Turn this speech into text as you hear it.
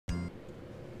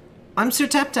I'm Sir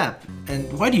Tap Tap,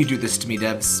 and why do you do this to me,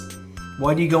 devs?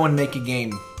 Why do you go and make a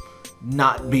game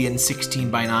not be in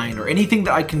 16:9 or anything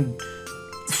that I can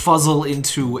fuzzle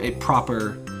into a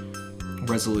proper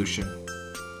resolution?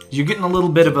 You're getting a little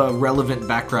bit of a relevant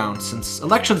background since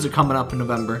elections are coming up in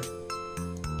November.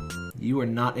 You are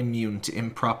not immune to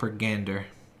improper gander.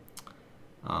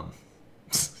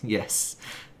 Yes.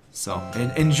 So,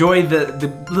 enjoy the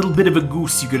little bit of a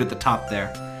goose you get at the top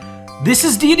there. This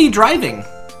is Deity driving.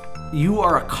 You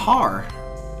are a car.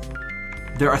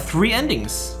 There are 3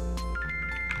 endings.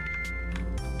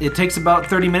 It takes about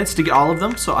 30 minutes to get all of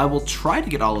them, so I will try to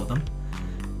get all of them.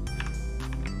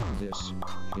 This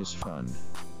is fun.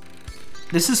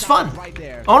 This is fun.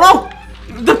 Oh no!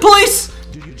 The police!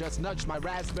 Did you just nudge my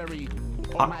raspberry?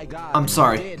 Oh my god. I'm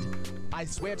sorry. You did. I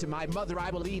swear to my mother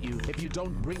I will eat you if you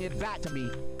don't bring it back to me.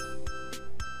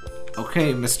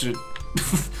 Okay, Mr.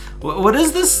 What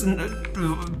is this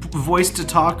voice to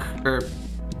talk or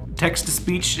text to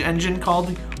speech engine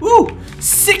called? Ooh,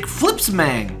 sick flips,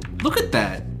 man. Look at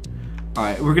that. All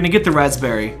right, we're gonna get the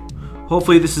raspberry.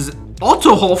 Hopefully this is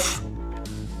Autohof.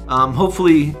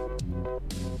 Hopefully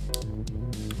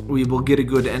we will get a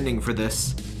good ending for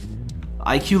this.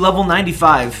 IQ level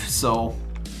 95, so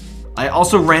I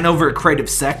also ran over a crate of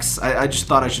sex. I just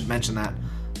thought I should mention that.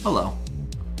 Hello.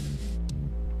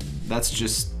 That's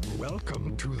just...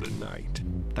 Welcome to the night.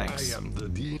 Thanks. I am the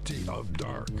deity of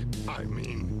dark. I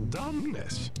mean,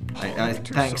 dumbness.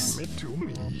 Thanks. Submit to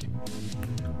me.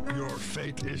 Your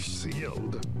fate is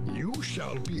sealed. You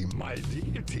shall be my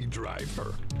deity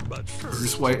driver. But first,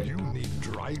 this way? you need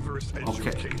driver's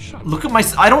education. Okay. Look at my...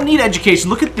 I don't need education.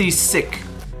 Look at these sick...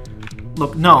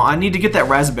 Look, no, I need to get that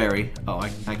raspberry. Oh,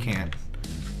 I can't.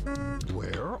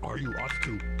 Where are you off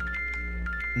to?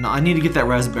 No, I need to get that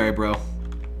raspberry, bro.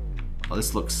 Oh,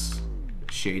 this looks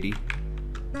shady.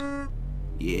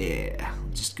 Yeah,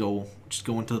 just go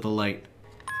into the light.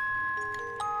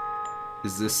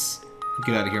 Is this...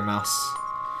 Get out of here, mouse.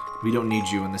 We don't need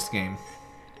you in this game.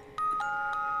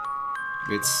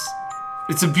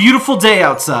 It's a beautiful day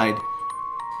outside.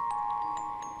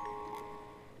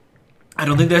 I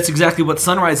don't think that's exactly what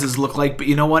sunrises look like, but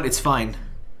you know what? It's fine.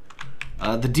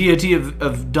 The deity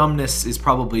of dumbness is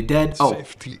probably dead. Oh.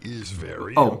 Safety is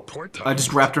very important. I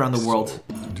just wrapped around the world. So,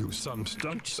 do some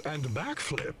stunts and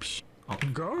backflips. Oh.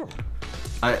 Go.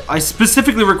 I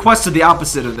specifically requested the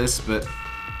opposite of this, but...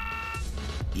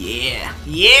 Yeah.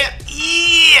 Yeah.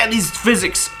 Yeah! These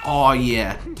physics. Oh,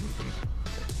 yeah.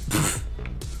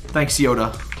 Thanks,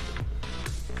 Yoda.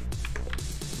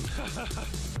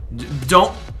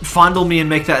 Don't fondle me and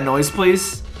make that noise,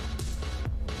 please.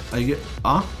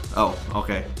 Oh,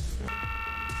 okay.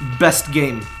 Best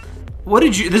game. What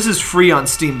did you... This is free on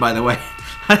Steam, by the way.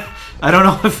 I don't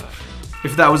know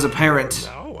if that was apparent.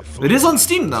 It is on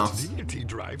Steam, though. Deity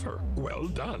driver. Well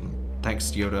done.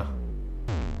 Thanks, Yoda.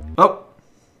 Oh.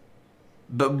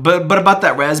 But about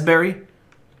that raspberry,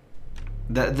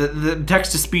 the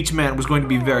text-to-speech man was going to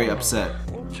be very upset.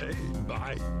 Okay,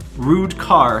 bye. Rude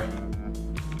car.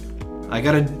 I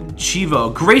got a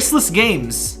Chivo. Graceless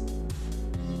Games.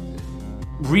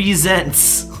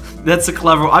 Resents. That's a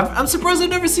clever one. I'm surprised I've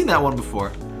never seen that one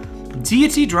before.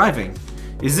 Deity driving.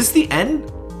 Is this the end?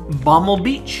 Bommel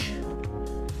Beach.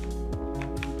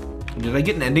 Did I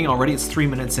get an ending already? It's 3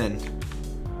 minutes in.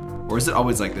 Or is it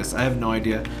always like this? I have no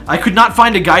idea. I could not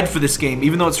find a guide for this game,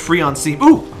 even though it's free on Steam.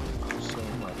 Ooh!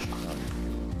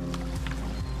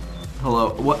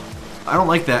 Hello. What? I don't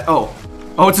like that. Oh.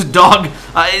 Oh, it's a dog.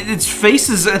 Its face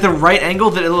is at the right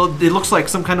angle that it looks like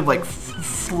some kind of like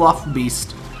fluff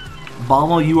beast.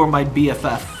 Bommel, you are my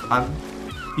BFF.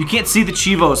 You can't see the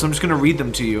Chivos, so I'm just gonna read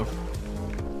them to you.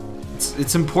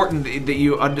 It's important that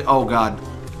you... Oh, God.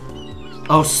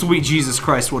 Oh, sweet Jesus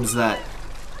Christ, what is that?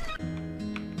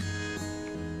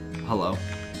 Hello.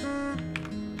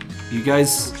 You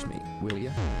guys... Push me, will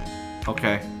ya?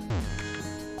 Okay.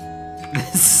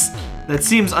 That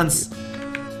seems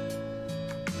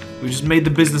We just made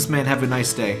the businessman have a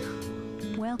nice day.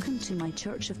 Welcome to my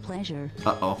church of pleasure.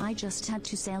 Uh-oh. I just had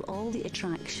to sell all the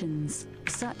attractions.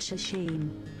 Such a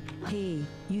shame. Hey,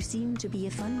 you seem to be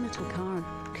a fun little car.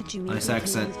 Could you make Nice me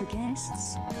accent. play with the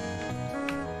guests?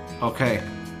 Okay.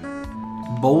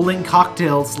 Bowling,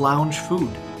 cocktails, lounge, food.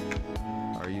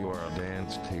 Are you our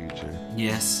dance teacher?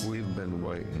 Yes. We've been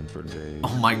waiting for days.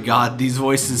 Oh my God, these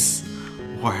voices.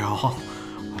 Well,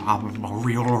 I'm a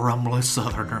real rumbly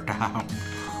southerner now.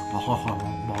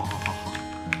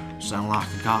 Sound like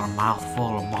I got a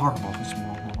mouthful of marbles.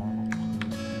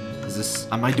 Is this...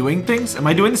 Am I doing things? Am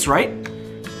I doing this right?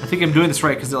 I think I'm doing this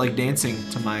right because they're like dancing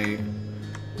to my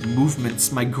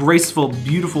movements. My graceful,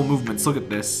 beautiful movements. Look at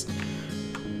this.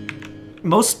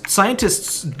 most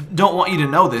scientists don't want you to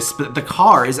know this, but the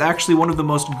car is actually one of the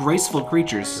most graceful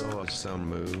creatures. Show us some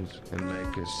moves and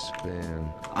make us spin.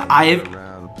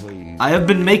 I have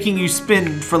been making you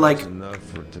spin for like That's enough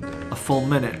for today. a full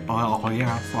minute. Oh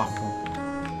yeah.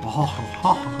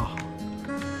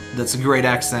 That's a great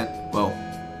accent. Whoa.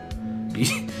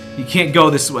 You can't go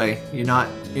this way. You're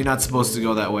not supposed to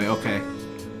go that way. Okay.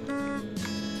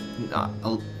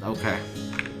 Okay.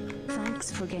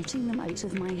 Thanks for getting them out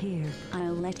of my hair.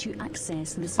 I'll let you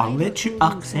access the I'll let you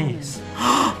bowling access.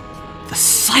 cellar. The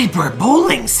cyber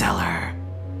bowling cellar.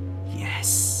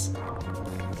 Yes.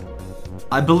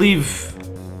 I believe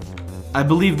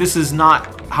this is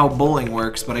not how bowling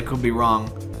works, but I could be wrong.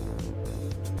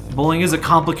 Bowling is a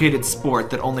complicated sport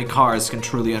that only cars can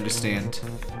truly understand.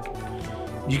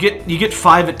 You get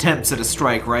 5 attempts at a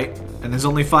strike, right? And there's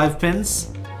only 5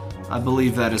 pins? I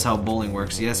believe that is how bowling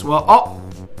works. Yes. Well, oh.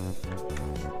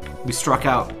 We struck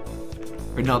out.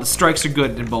 Or no, the strikes are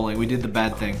good in bowling. We did the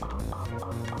bad thing.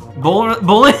 Bowling?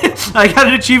 I got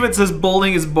an achievement that says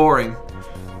bowling is boring.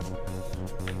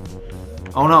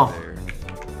 Oh no.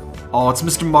 Oh, it's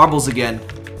Mr. Marbles again.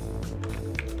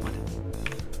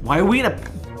 Why are we in a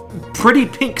pretty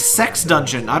pink sex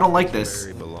dungeon? I don't like this.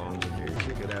 Berry belongs in here.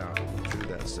 Kick it out through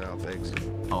that south exit.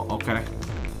 Oh, okay.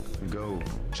 Go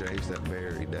chase that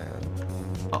berry down.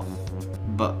 Oh,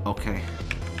 but okay.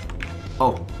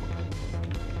 Oh.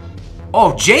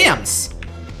 Oh, jams!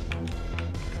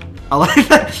 I like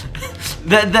that.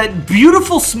 that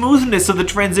beautiful smoothness of the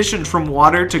transition from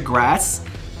water to grass.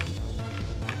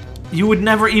 You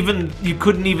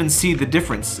couldn't even see the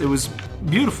difference. It was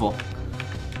beautiful.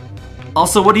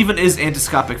 Also, what even is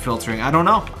endoscopic filtering? I don't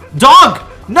know. Dog!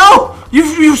 No!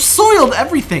 You've soiled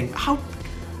everything. How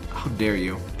dare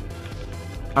you?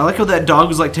 I like how that dog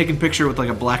was like taking picture with like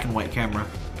a black and white camera.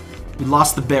 We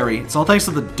lost the berry. It's all thanks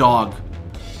to the dog.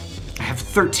 I have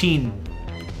 13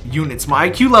 units. My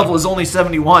IQ level is only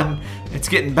 71. It's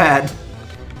getting bad.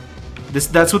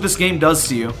 That's what this game does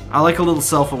to you. I like a little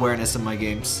self-awareness in my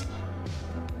games.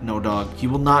 No, dog. He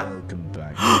will not. Welcome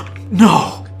back.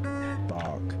 No!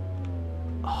 Bark.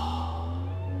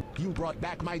 You brought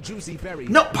back my juicy berry.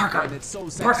 No, Parker! And it's so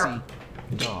sexy. Parker!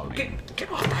 Dog.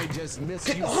 Get off I just miss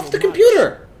Get you off so the much.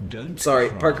 computer! Don't Sorry,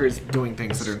 cry. Parker is doing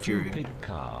things that are infuriating. Stupid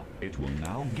car. It will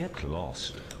now get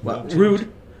lost. Well, Won't it?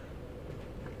 rude.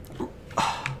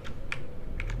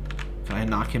 Can I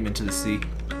knock him into the sea?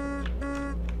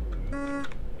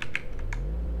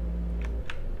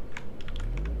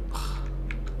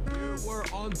 You were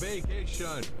on vacation.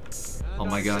 And Oh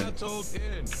my I God. settled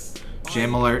in.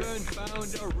 Jam I alert. even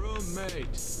found a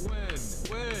roommate.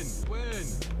 Win.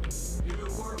 You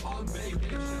were on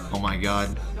vacation. Oh my god.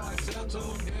 And I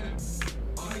settled in.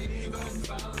 I even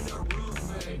found a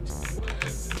roommate.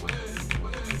 Win.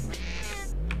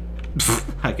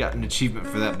 I got an achievement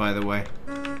for that, by the way.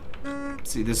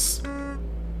 See this?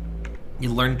 You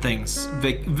learn things.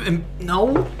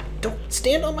 No! Don't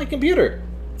stand on my computer!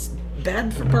 It's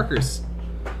bad for Parkers.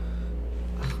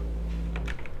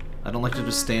 I don't like to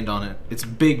just stand on it. It's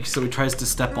big, so he tries to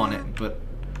step on it, but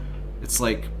it's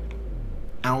like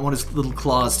I don't want his little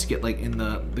claws to get like in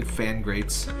the fan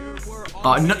grates.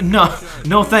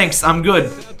 No, thanks. I'm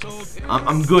good.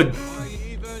 I'm good.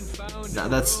 No,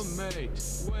 that's.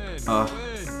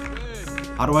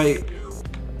 How do I?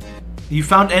 You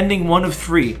found ending 1 of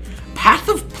 3. Path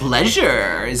of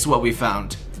Pleasure is what we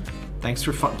found. Thanks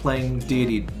for playing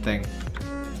Deity thing.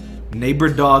 Neighbor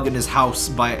dog in his house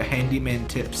by handyman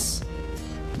tips.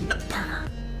 No,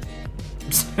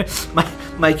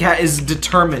 my cat is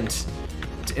determined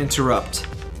to interrupt.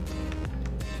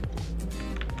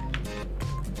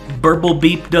 Burble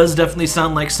Beep does definitely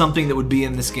sound like something that would be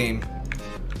in this game.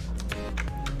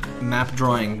 Map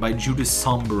drawing by Judas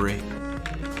Sombre.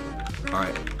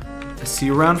 Alright. I see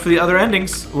you around for the other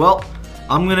endings. Well,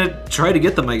 I'm gonna try to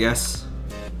get them, I guess.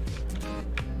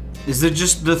 Is it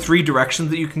just the 3 directions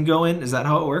that you can go in? Is that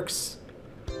how it works?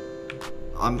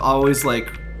 I'm always like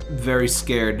very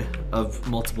scared of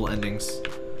multiple endings.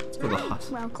 Let's go to the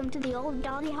hospital. Welcome to the old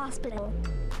doggy hospital.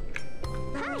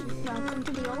 Hi, welcome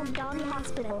to the old doggy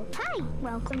hospital. Hi,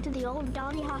 welcome to the old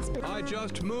doggy hospital. I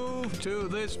just moved to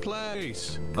this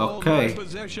place. Okay. All my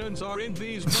possessions are in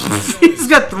these boxes. He's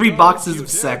got 3 Don't boxes you of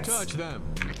dare sex. touch them.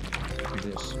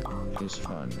 This is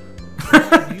fun.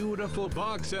 Beautiful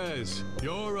boxes.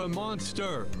 You're a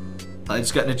monster. I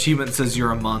just got an achievement that says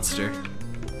you're a monster.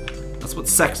 That's what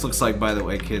sex looks like, by the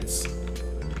way, kids.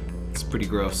 It's pretty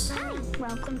gross. Hi,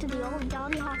 welcome to the old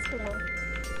doggy hospital.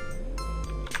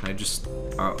 I just...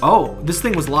 oh, this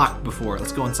thing was locked before.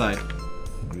 Let's go inside.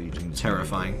 Greetings.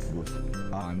 Terrifying. Woof.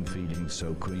 I'm feeling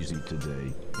so queasy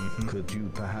today. Could you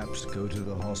perhaps go to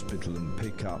the hospital and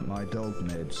pick up my dog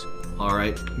meds?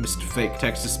 Alright, Mr. Fake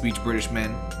text-to-speech British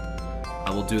man. I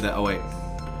will do that. Oh, wait.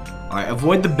 Alright,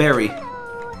 avoid the berry.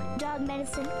 Dog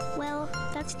medicine. Well,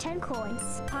 that's 10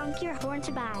 coins. Honk your horn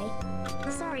to buy.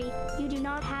 Sorry, you do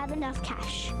not have enough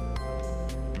cash.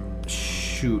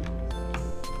 Shoot.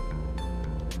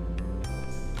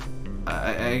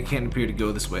 I can't appear to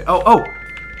go this way. Oh, oh!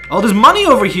 Oh, there's money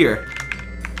over here!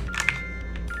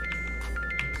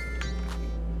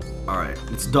 Alright,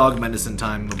 it's dog medicine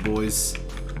time, my boys.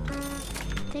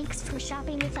 Thanks for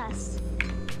shopping with us.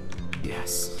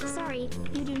 Yes. Sorry,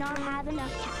 you do not have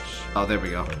enough cash. Oh, there we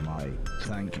go. Oh my,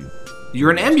 thank you.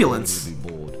 You're an ambulance. Be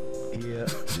bored. Here,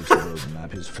 this road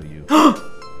map is for you.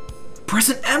 Press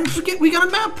an M, forget we got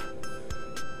a map!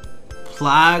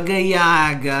 Plaga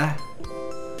Yaga.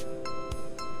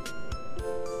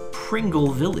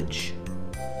 Pringle Village.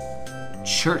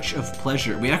 Church of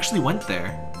Pleasure. We actually went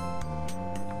there.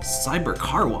 Cyber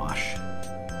Car Wash.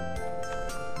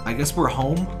 I guess we're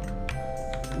home.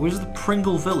 Where's the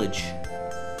Pringle Village?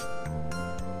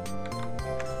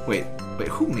 Wait,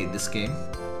 who made this game?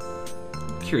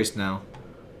 I'm curious now.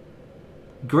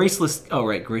 Graceless, oh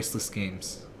right, Graceless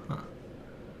Games. Huh.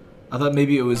 I thought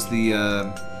maybe it was the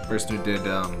person who did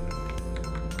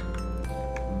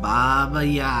Baba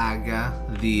Yaga,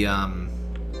 the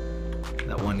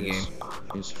that one game.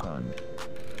 It's fun.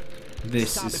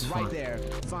 This Stop is it fun. right there.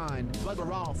 Fine,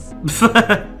 bugger off.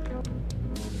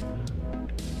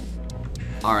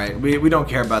 Alright, we don't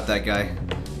care about that guy.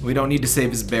 We don't need to save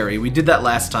his berry. We did that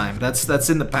last time. That's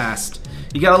in the past.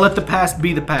 You gotta let the past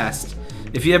be the past.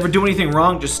 If you ever do anything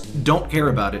wrong, just don't care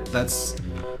about it. That's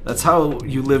how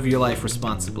you live your life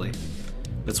responsibly.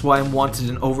 That's why I'm wanted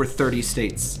in over 30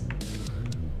 states.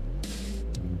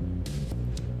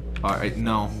 Alright,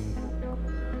 no.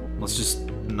 Let's just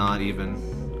not even.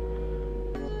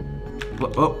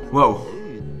 Whoa, oh, whoa.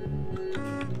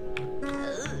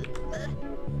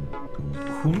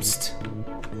 Whomst?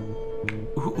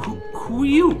 Who are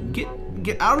you?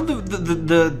 Get out of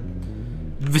the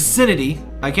vicinity.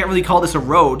 I can't really call this a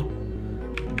road,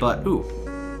 but ooh.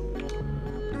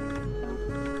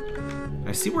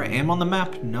 I see where I am on the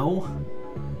map. No.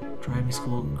 Driving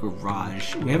school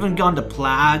garage. We haven't gone to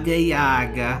Plaga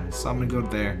Yaga, so I'm gonna go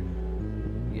there.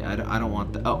 Yeah, I don't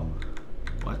want that. Oh,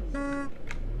 what?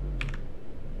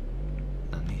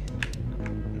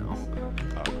 No.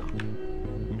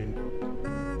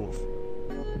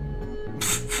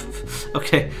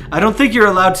 Okay, I don't think you're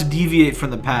allowed to deviate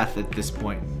from the path at this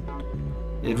point.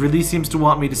 It really seems to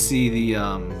want me to see the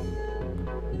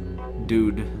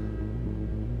dude.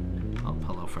 Oh,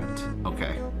 hello, friend.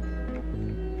 Okay.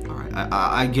 Alright,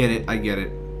 I get it, I get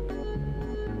it.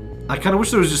 I kind of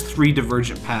wish there was just 3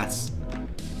 divergent paths.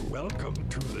 Welcome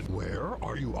to the... Where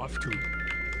are you off to?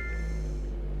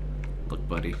 Look,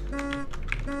 buddy.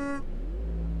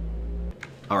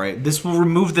 Alright, this will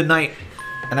remove the night,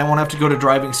 and I won't have to go to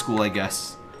driving school, I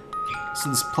guess. So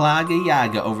this Plaga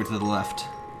Yaga over to the left.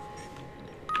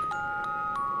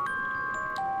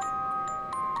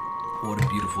 What a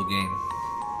beautiful game.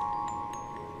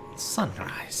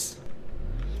 Sunrise.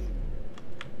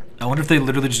 I wonder if they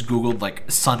literally just googled like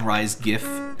sunrise GIF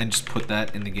and just put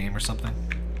that in the game or something.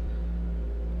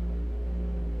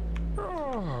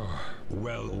 Oh,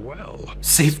 well.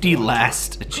 Safety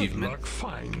last achievement. Good luck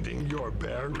finding your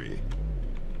berry.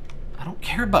 I don't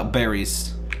care about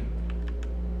berries.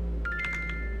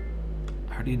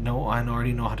 I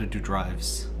already know how to do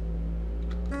drives.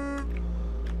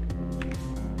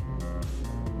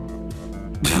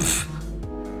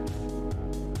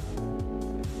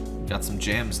 Got some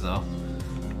jams though.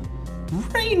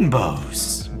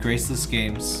 Rainbows! Graceless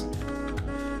Games.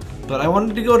 But I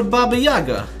wanted to go to Baba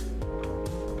Yaga.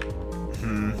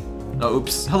 Oh,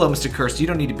 oops. Hello, Mr. Cursed. You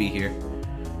don't need to be here.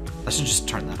 I should just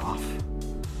turn that off.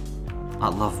 I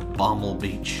love Bommel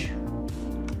Beach.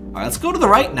 Alright, let's go to the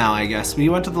right now, I guess. We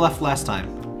went to the left last time.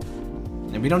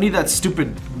 And we don't need that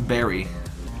stupid berry.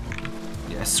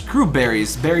 Yeah, screw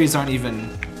berries. Berries aren't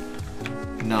even...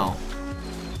 No.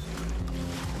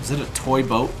 Is it a toy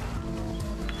boat?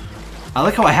 I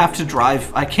like how I have to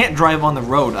drive. I can't drive on the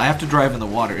road. I have to drive in the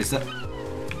water. Is that...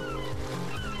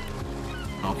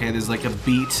 Okay, there's like a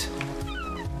beat.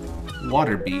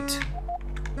 Water beat.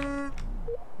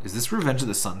 Is this Revenge of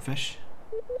the Sunfish?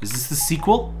 Is this the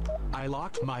sequel? I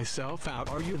locked myself out.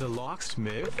 Are you the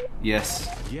locksmith? Yes.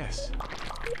 Yes.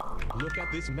 Look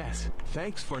at this mess.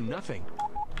 Thanks for nothing.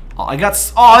 Oh, I got...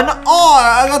 Oh, no,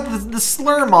 I got the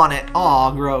slurm on it.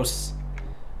 Oh, gross.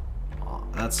 Oh,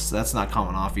 that's not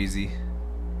coming off easy.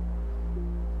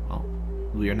 Oh,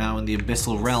 We are now in the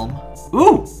abyssal realm.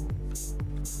 Ooh!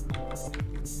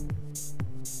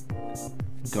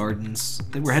 Gardens.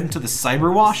 We're heading to the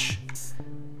Cyber Wash?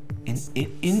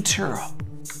 Inter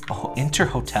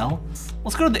Hotel?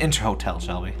 Let's go to the Inter Hotel,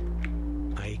 shall we?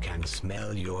 I can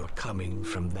smell your coming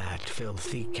from that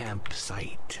filthy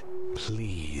campsite.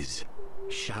 Please,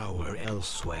 shower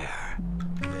elsewhere.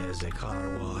 There's a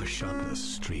car wash up the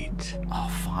street. Oh,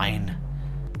 fine.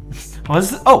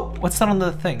 What's that on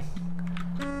the thing?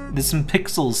 There's some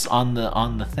pixels on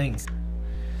the thing.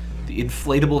 The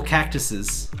inflatable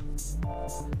cactuses.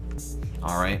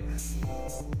 Alright.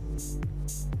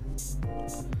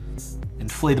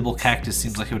 Inflatable cactus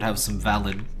seems like it would have some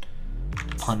valid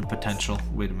pun potential.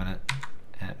 Wait a minute.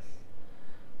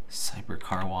 Cyber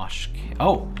car wash.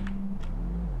 Oh!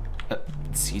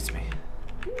 Excuse me.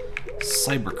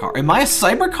 Cyber car. Am I a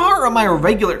cyber car or am I a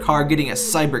regular car getting a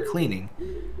cyber cleaning?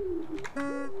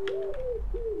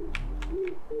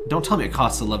 Don't tell me it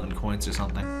costs 11 coins or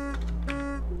something.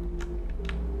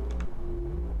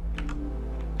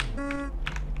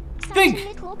 Big! Such a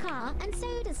little car and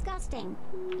so disgusting.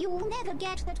 You will never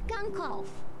get that gunk off.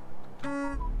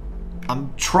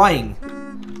 I'm trying.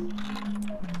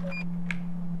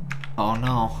 Oh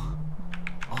no.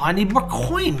 Oh, I need more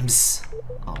coins.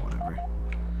 Oh, whatever.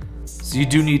 So you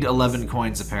do need 11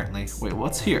 coins apparently. Wait,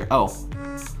 what's here? Oh.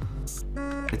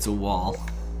 It's a wall.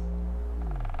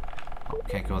 Oh,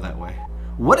 can't go that way.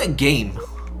 What a game.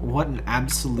 What an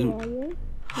absolute...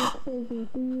 I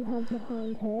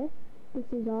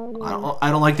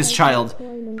don't like this child.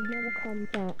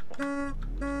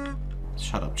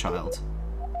 Shut up, child.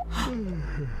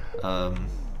 Are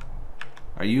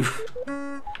you...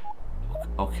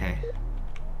 Okay.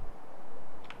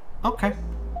 Okay.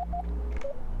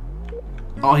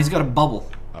 Oh, he's got a bubble.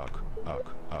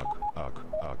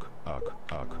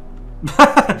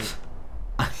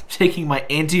 I'm taking my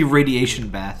anti-radiation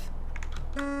bath.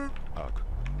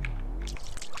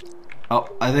 Oh,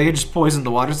 I think I just poisoned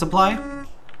the water supply.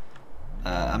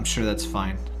 I'm sure that's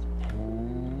fine.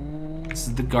 This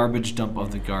is the garbage dump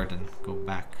of the garden. Go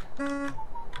back.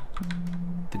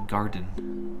 The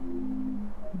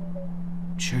garden.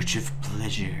 Church of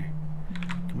Pleasure.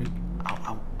 Can we...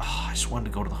 I just wanted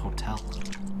to go to the hotel.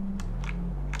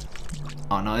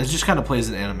 Oh no, it just kind of plays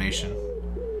an animation.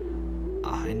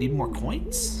 I need more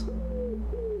coins?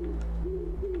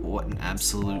 What an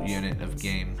absolute unit of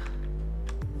game.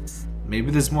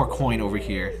 Maybe there's more coin over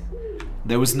here.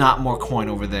 There was not more coin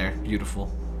over there.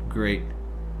 Beautiful. Great.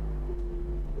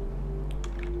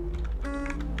 Do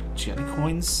you got any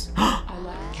coins? I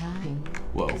like camping.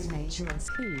 Whoa. Nature and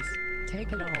skis.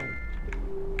 Take it all.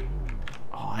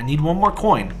 Oh, I need one more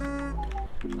coin.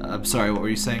 I'm sorry, what were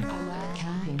you saying? I like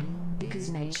camping because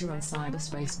nature and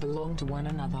cyberspace belong to one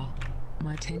another.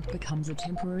 My tent becomes a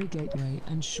temporary gateway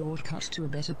and shortcut to a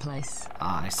better place.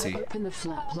 Ah, I see. I open the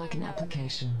flap like an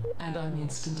application, and I'm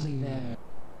instantly there.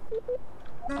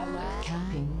 I like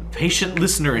camping. Patient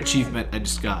listener achievement I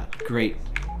just got. Great.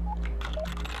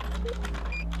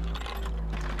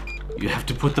 You have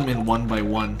to put them in one by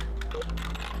one.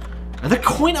 Are there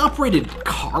coin-operated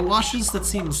car washes? That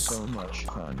seems... So much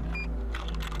fun.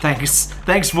 Thanks.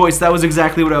 Thanks, voice. That was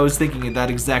exactly what I was thinking at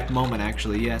that exact moment,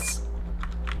 actually. Yes.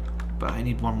 But I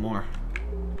need one more.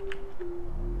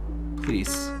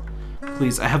 Please.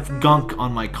 Please, I have gunk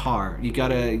on my car. You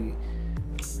gotta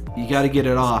get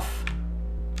it off.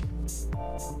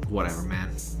 Whatever, man.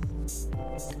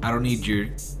 I don't need your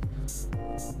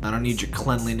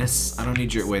cleanliness. I don't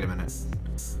need your... Wait a minute.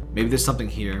 Maybe there's something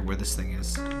here where this thing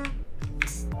is.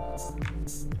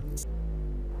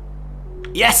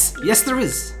 Yes! Yes, there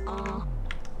is! Ah,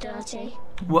 dirty.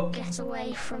 What? Get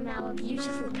away from our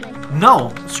beautiful playground.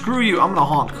 No! Screw you, I'm gonna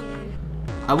honk.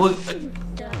 I will...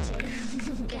 Dirty.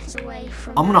 Get away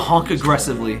from... I'm gonna honk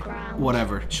aggressively.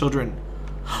 Whatever. Children...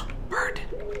 Bird.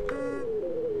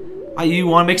 You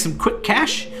wanna make some quick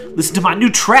cash? Listen to my new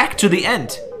track to the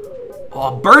end.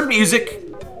 Oh, bird music!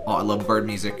 Oh, I love bird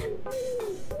music.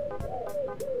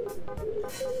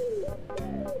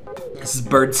 This is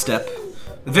bird step.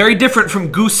 Very different from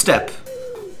goose step,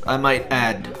 I might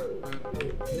add.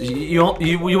 You want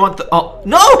the... Oh,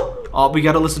 no! Oh, we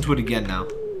gotta listen to it again now.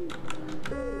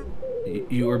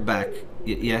 You are back.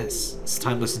 Yes, it's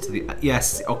time to listen to the...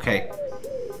 Yes, okay.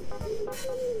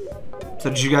 So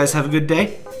did you guys have a good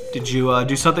day? Did you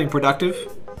do something productive?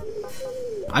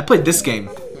 I played this game.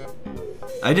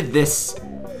 I did this.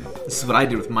 This is what I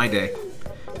did with my day.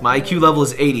 My IQ level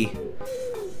is 80.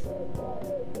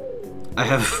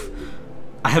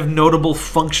 I have notable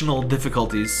functional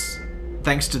difficulties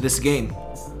thanks to this game.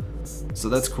 So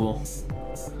that's cool.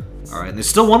 Alright, there's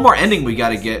still one more ending we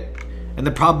gotta get. And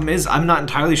the problem is, I'm not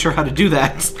entirely sure how to do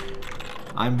that.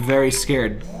 I'm very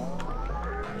scared.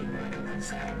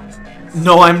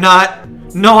 No, I'm not.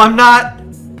 No, I'm not.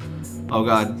 Oh,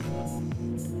 God.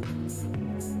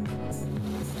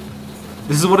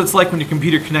 This is what it's like when your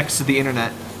computer connects to the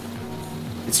internet.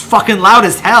 It's fucking loud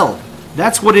as hell.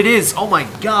 That's what it is. Oh, my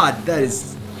God. That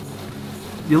is...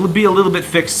 It'll be a little bit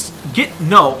fixed. Get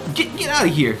out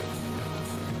of here.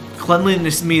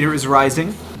 Cleanliness meter is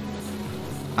rising.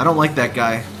 I don't like that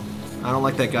guy. I don't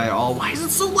like that guy at all. Why is it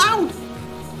so loud?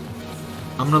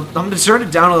 I'm gonna turn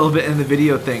it down a little bit in the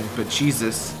video thing, but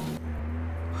Jesus.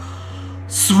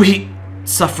 Sweet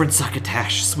suffering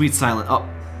succotash. Sweet silent. Oh.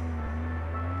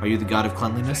 Are you the god of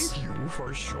cleanliness? Thank you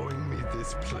for showing me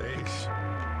this place.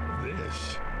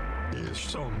 This is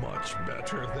so much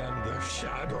better than the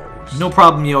shadows. No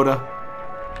problem, Yoda.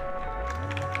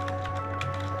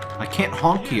 I can't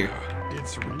honk here.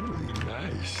 It's really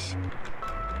nice.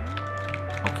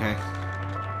 Okay.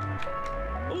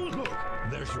 Oh, look,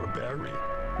 there's your berry.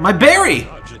 My berry!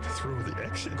 Dodge it through the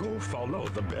exit. Go follow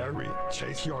the berry.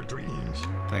 Chase your dreams.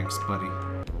 Thanks, buddy.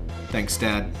 Thanks,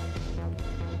 Dad.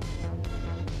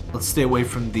 Let's stay away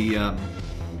from the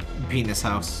penis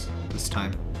house this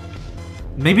time.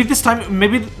 Maybe this time,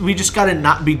 maybe we just gotta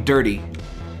not be dirty.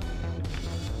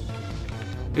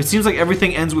 It seems like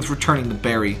everything ends with returning the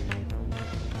berry.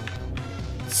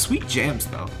 Sweet jams,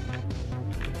 though.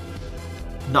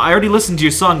 No, I already listened to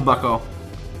your song, bucko.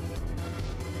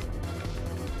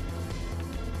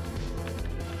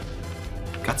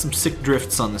 Got some sick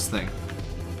drifts on this thing.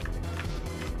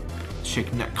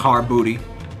 Shaking that car booty.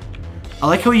 I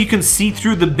like how you can see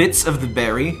through the bits of the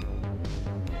berry.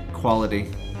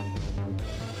 Quality.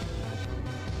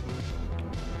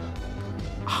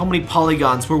 How many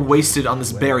polygons were wasted on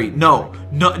this berry? No.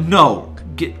 No.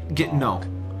 Get no.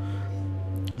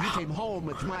 You came home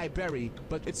with my berry,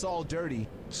 but it's all dirty.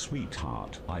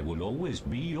 Sweetheart, I will always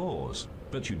be yours,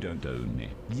 but you don't own me.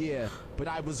 Yeah, but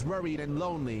I was worried and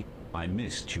lonely. I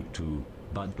missed you too,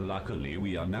 but luckily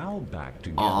we are now back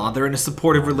together. Aw, they're in a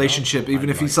supportive relationship, even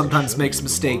if he sometimes makes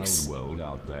mistakes. The world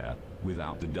out there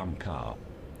without the dumb car.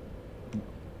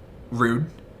 Rude.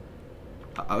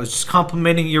 I was just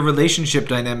complimenting your relationship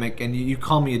dynamic, and you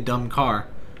call me a dumb car.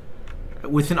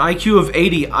 With an IQ of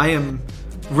 80, I am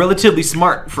relatively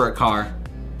smart for a car.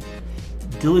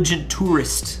 Diligent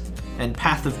tourist and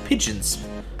Path of Pigeons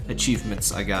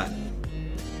achievements I got.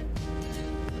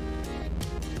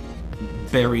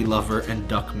 Berry lover and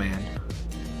duck man.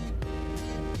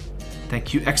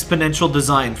 Thank you, Exponential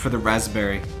Design, for the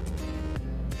raspberry.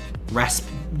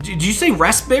 Did you say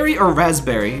raspberry or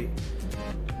raspberry?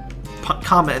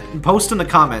 Post in the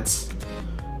comments.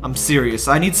 I'm serious.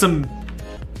 I need some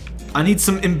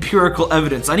empirical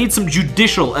evidence. I need some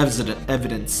judicial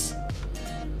evidence.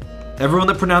 Everyone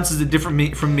that pronounces it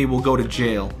different from me will go to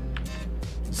jail.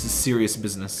 This is serious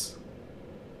business.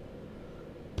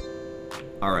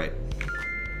 Alright.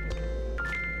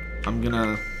 I'm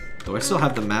gonna... Do I still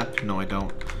have the map? No, I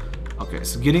don't. Okay,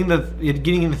 so getting the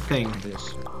thing.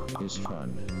 This is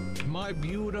fun. My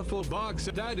beautiful box,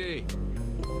 Daddy.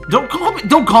 Don't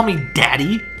call me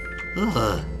Daddy.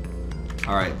 Ugh.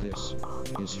 All right. This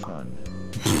is fun.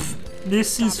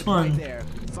 This is fun. Right there.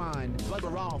 Fine.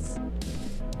 Bugger off.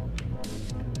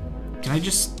 Can I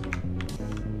just?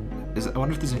 I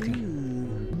wonder if there's anything.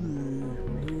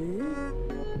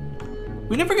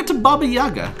 We never get to Baba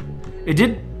Yaga. It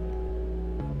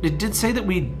did say that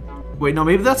we. Wait, no,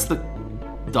 maybe that's the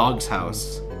dog's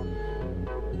house.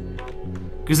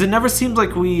 Because it never seemed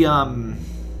like we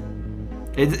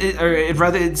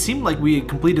it seemed like we had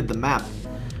completed the map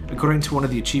according to one of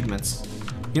the achievements.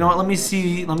 You know what? Let me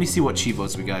see what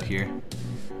Chivos we got here.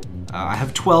 I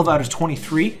have 12 out of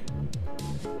 23.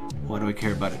 Why do I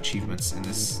care about achievements in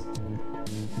this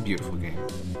beautiful game?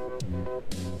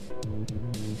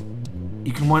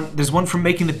 There's one for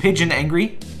making the pigeon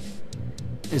angry.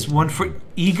 There's one for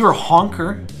eager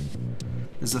honker.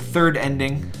 There's a third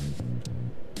ending.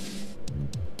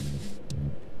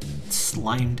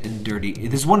 Slimed and dirty.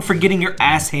 There's one for getting your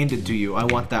ass handed to you. I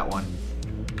want that one.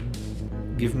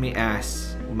 Give me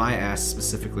ass. My ass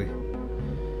specifically.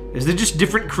 Is there just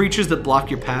different creatures that block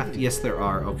your path? Yes, there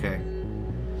are. Okay.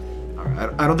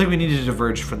 Alright. I don't think we need to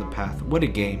diverge from the path. What a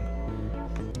game.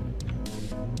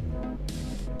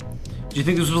 Do you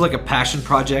think this was like a passion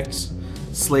project?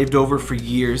 Slaved over for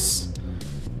years.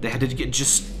 They had to get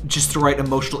just the right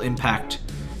emotional impact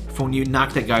for when you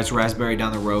knock that guy's raspberry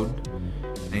down the road.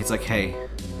 And he's like, hey.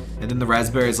 And then the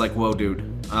raspberry's like, whoa, dude.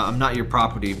 I'm not your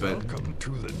property, but... Welcome to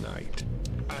the night.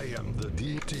 I am the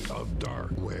deity of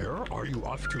dark. Where are you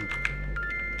off to?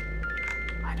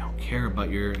 I don't care about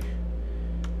your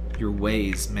your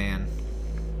ways, man.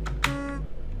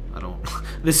 I don't...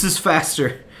 This is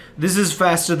faster. This is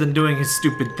faster than doing his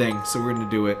stupid thing, so we're gonna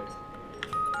do it.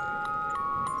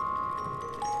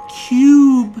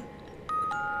 Cube!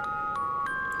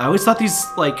 I always thought these,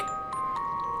 like,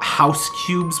 house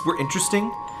cubes were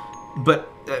interesting,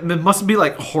 but it must be,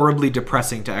 like, horribly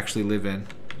depressing to actually live in.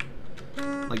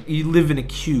 Like, you live in a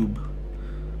cube.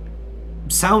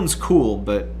 Sounds cool,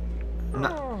 but...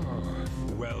 Well,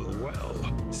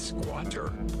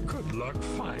 squatter. Good luck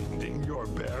finding your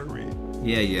berry.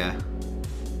 Yeah.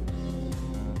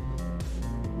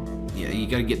 Yeah, you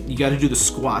gotta do the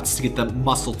squats to get the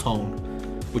muscle tone.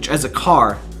 Which, as a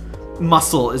car,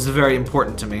 muscle is very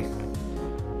important to me.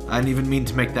 I didn't even mean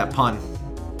to make that pun.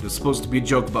 It was supposed to be a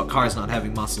joke about cars not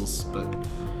having muscles, but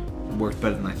it worked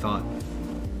better than I thought.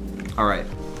 Alright.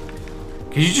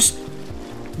 Did you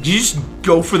just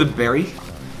go for the berry?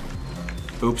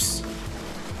 Oops.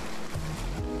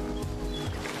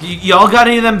 Y'all got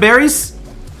any of them berries?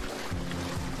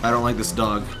 I don't like this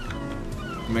dog.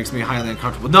 It makes me highly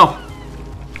uncomfortable. No!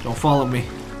 Don't follow me.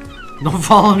 Don't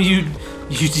follow me,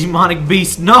 you demonic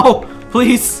beast. No!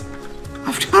 Please!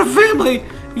 I've got a family!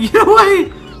 Get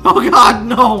away! Oh god,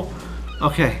 no!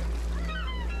 Okay.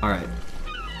 Alright.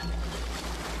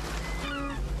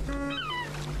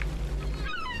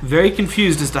 Very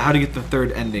confused as to how to get the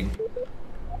third ending.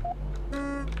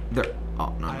 There.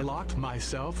 Oh, no. I locked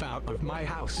myself out of my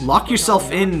house. Lock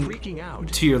yourself in freaking out.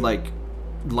 to your, like,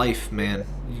 life, man.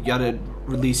 You gotta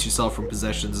release yourself from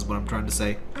possessions is what I'm trying to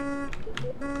say.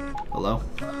 Hello?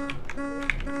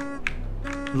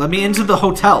 Let me into the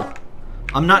hotel.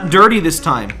 I'm not dirty this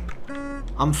time.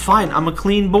 I'm fine. I'm a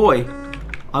clean boy.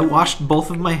 I washed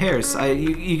both of my hairs.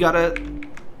 You gotta...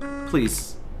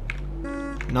 Please.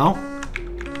 No?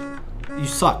 You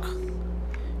suck.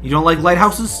 You don't like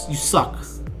lighthouses? You suck.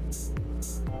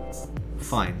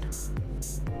 Fine.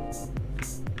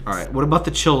 Alright, what about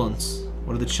the chillins?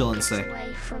 What do the chillins say?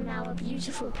 Away from our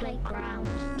beautiful playground.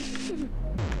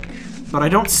 But I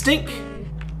don't stink.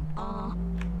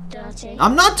 Dirty.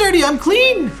 I'm not dirty, I'm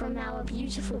clean! From our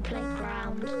beautiful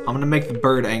playground. I'm gonna make the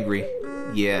bird angry.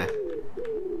 Yeah.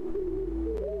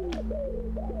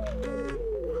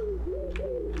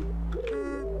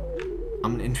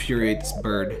 I'm gonna infuriate this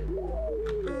bird.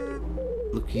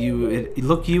 Look you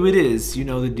it is. You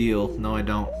know the deal. No, I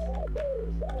don't.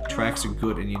 Tracks are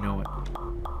good and you know it.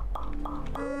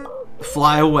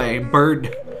 Fly away,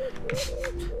 bird.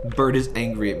 Bird is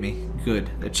angry at me. Good.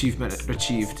 Achievement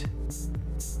achieved.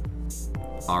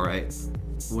 Alright.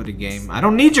 What a game. I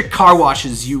don't need your car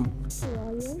washes, you...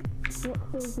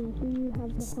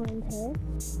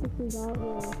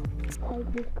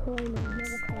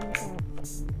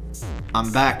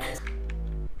 I'm back.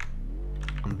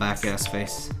 I'm back, ass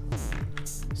face.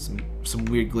 Some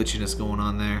weird glitchiness going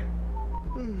on there.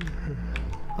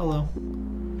 Hello.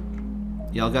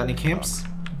 Y'all got any camps?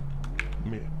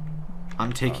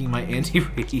 I'm taking my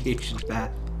anti-radiation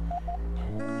bath.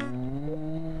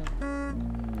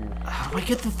 How do I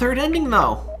get the third ending,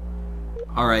 though?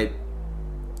 Alright.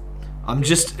 I'm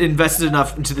just invested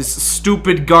enough into this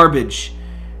stupid garbage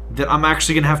that I'm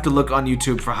actually gonna have to look on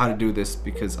YouTube for how to do this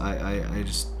because I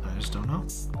just don't know.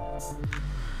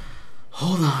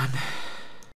 Hold on.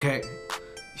 Okay.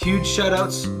 Huge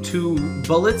shoutouts to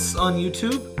Bullets on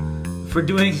YouTube for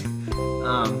doing,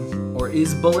 or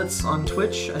is Bullets on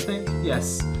Twitch, I think?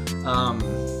 Yes.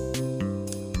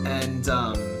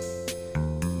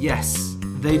 Yes.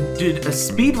 They did a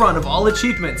speed run of all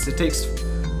achievements. It takes,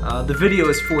 the video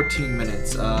is 14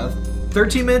 minutes.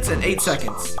 13 minutes and 8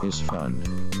 seconds. It's fun.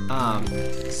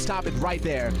 Stop it right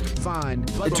there. Fine.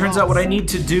 It turns out what I need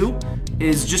to do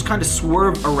is just kind of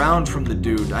swerve around from the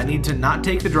dude. I need to not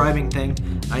take the driving thing.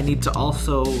 I need to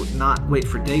also not wait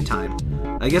for daytime.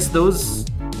 I guess those...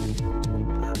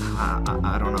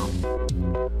 I don't know.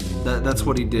 That's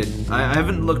what he did. I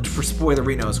haven't looked for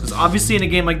spoilerinos, because obviously in a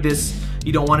game like this,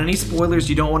 you don't want any spoilers,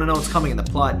 you don't want to know what's coming in the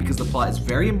plot, because the plot is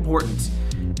very important.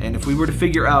 And if we were to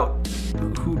figure out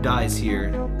who dies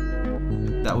here,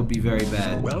 that would be very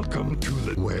bad. Welcome to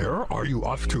the... Where are you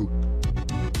off to?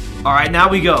 Alright, now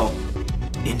we go.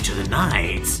 Into the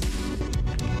night.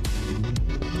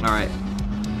 Alright.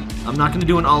 I'm not going to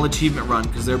do an all achievement run,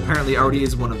 because there apparently already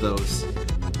is one of those.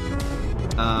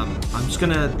 I'm just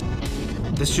going to...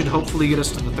 This should hopefully get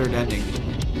us to the third ending.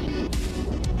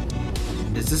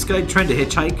 Is this guy trying to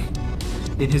hitchhike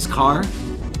in his car?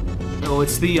 Oh,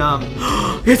 it's the,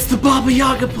 it's the Baba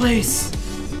Yaga place!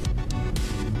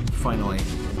 Finally.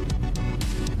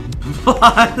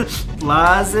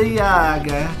 Plaza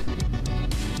Yaga.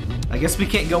 I guess we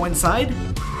can't go inside?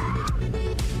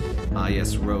 Ah,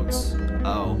 yes, roads.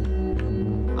 Oh.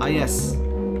 Ah, yes.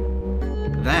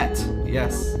 That,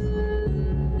 yes.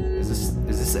 Is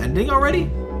this ending already?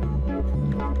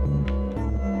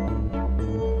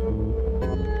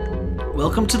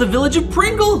 Welcome to the village of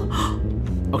Pringle!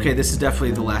 Okay, this is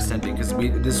definitely the last ending, because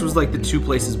this was like the 2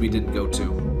 places we didn't go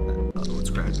to. Oh, it's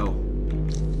cracked. Oh.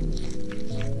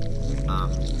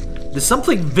 There's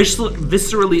something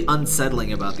viscerally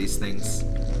unsettling about these things.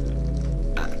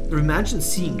 Imagine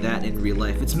seeing that in real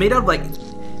life. It's made out of like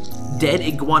dead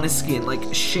iguana skin, like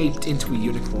shaped into a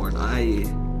unicorn. My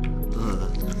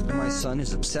son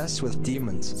is obsessed with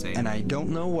demons, and I don't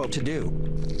know what to do.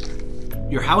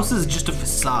 Your house is just a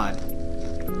facade.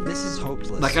 This is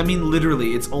hopeless. Like, I mean,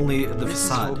 literally, it's only the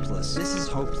facade. This is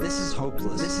hopeless. This is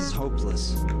hopeless. This is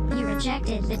hopeless. You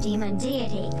rejected the demon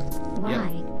deity. Why? Yep.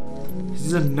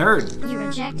 He's a nerd. You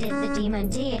rejected the demon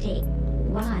deity.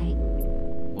 Why?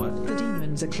 What? The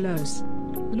demons are close.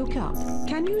 Look up.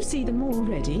 Can you see them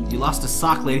already? You lost a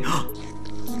sock, lady.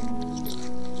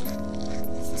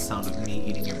 It's the sound of me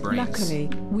eating your brains. Luckily,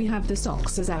 we have the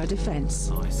socks as our defense.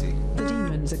 Oh, I see. The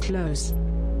demons are close.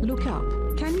 Look up.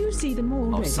 Can you see them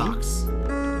already? Oh, socks.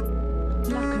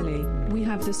 Luckily, we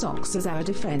have the socks as our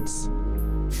defense.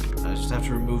 I just have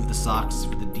to remove the socks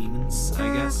for the demons,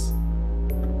 I guess.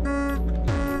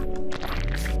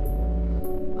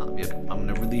 Yep, I'm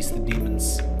gonna release the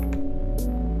demons.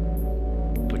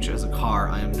 Which, as a car,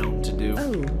 I am known to do.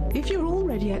 Oh, if you're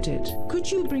already at it, could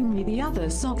you bring me the other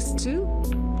socks too?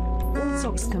 All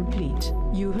socks complete.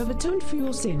 You have atoned for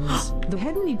your sins. The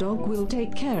heavenly dog will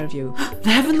take care of you. The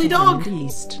heavenly dog!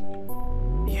 East.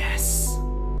 Yes.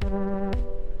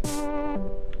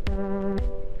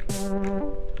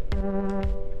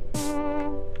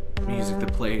 Music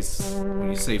that plays when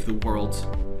you save the world.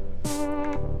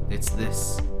 It's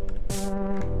this.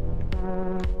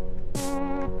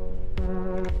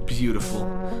 Beautiful.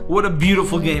 What a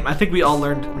beautiful game. I think we all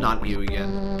learned, not you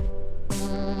again.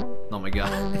 Oh my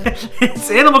god. It's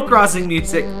Animal Crossing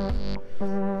music.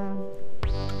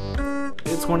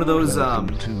 It's one of those,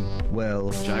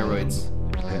 gyroids.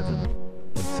 Heaven.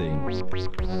 Thing.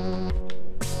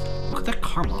 Look at that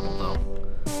car model, though.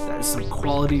 That is some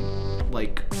quality,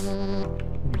 like,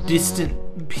 distant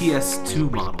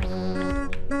PS2 model.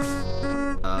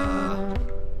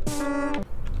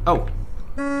 Oh.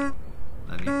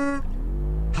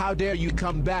 How dare you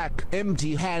come back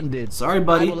empty-handed? Sorry,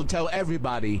 buddy. I will tell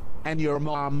everybody, and your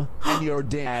mom, and your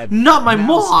dad. Not my Now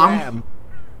mom!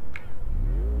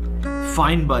 scram.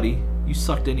 Fine, buddy. You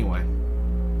sucked anyway.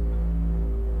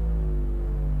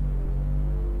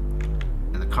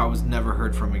 And the car was never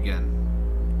heard from again.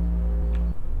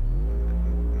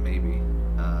 Maybe.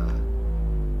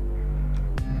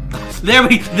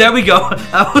 There we go.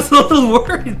 I was a little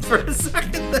worried for a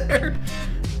second there.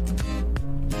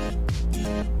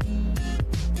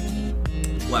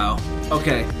 Wow.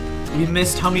 Okay. We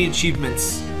missed how many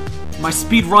achievements? My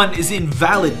speed run is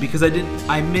invalid because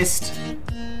I missed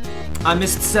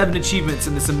 7 achievements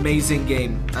in this amazing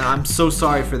game. And I'm so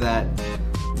sorry for that.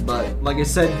 But like I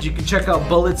said, you can check out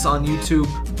Bullets on YouTube.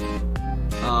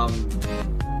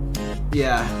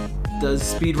 Yeah, does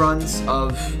speed runs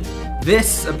of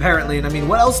this apparently, and I mean,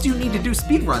 what else do you need to do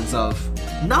speed runs of?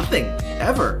 Nothing,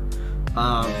 ever.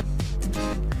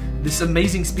 This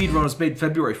amazing speedrun was made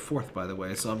February 4th, by the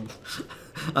way, so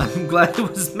I'm glad it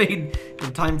was made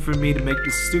in time for me to make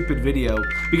this stupid video.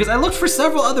 Because I looked for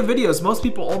several other videos. Most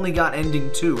people only got ending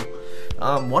 2.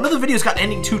 One of the videos got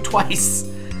ending 2 twice.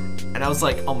 And I was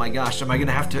like, oh my gosh, am I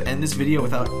gonna have to end this video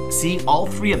without seeing all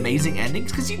 3 amazing endings?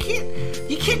 Because you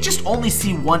can't just only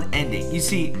see one ending. You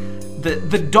see,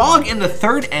 the dog in the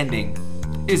 3rd ending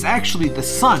is actually the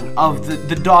son of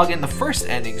the dog in the 1st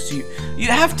ending. So you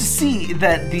have to see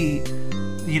that the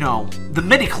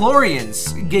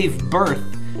midichlorians gave birth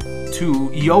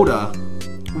to Yoda,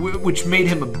 which made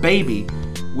him a baby,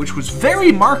 which was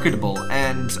very marketable,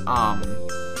 and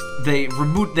they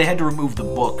had to remove the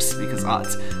books because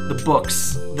the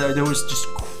books there was just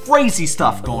crazy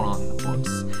stuff going on in the books.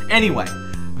 Anyway,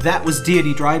 that was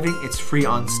Deity Driving. It's free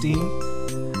on Steam.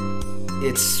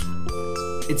 It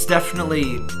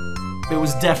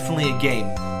was definitely a game.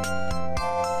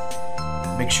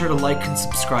 Make sure to like and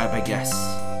subscribe, I guess,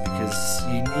 because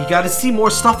you gotta see more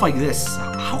stuff like this.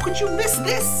 How could you miss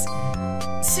this?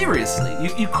 Seriously,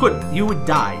 you couldn't. You would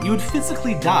die. You would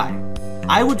physically die.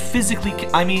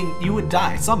 You would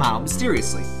die somehow,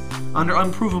 mysteriously, under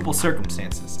unprovable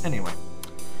circumstances. Anyway,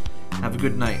 have a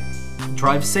good night.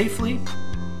 Drive safely,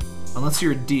 unless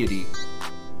you're a deity.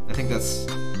 I think that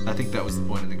was the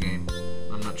point of the game.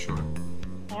 I'm not sure.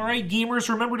 Alright, gamers,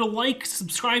 remember to like,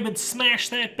 subscribe, and smash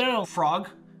that bell. Frog,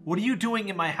 what are you doing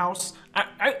in my house?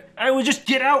 I would just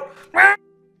get out.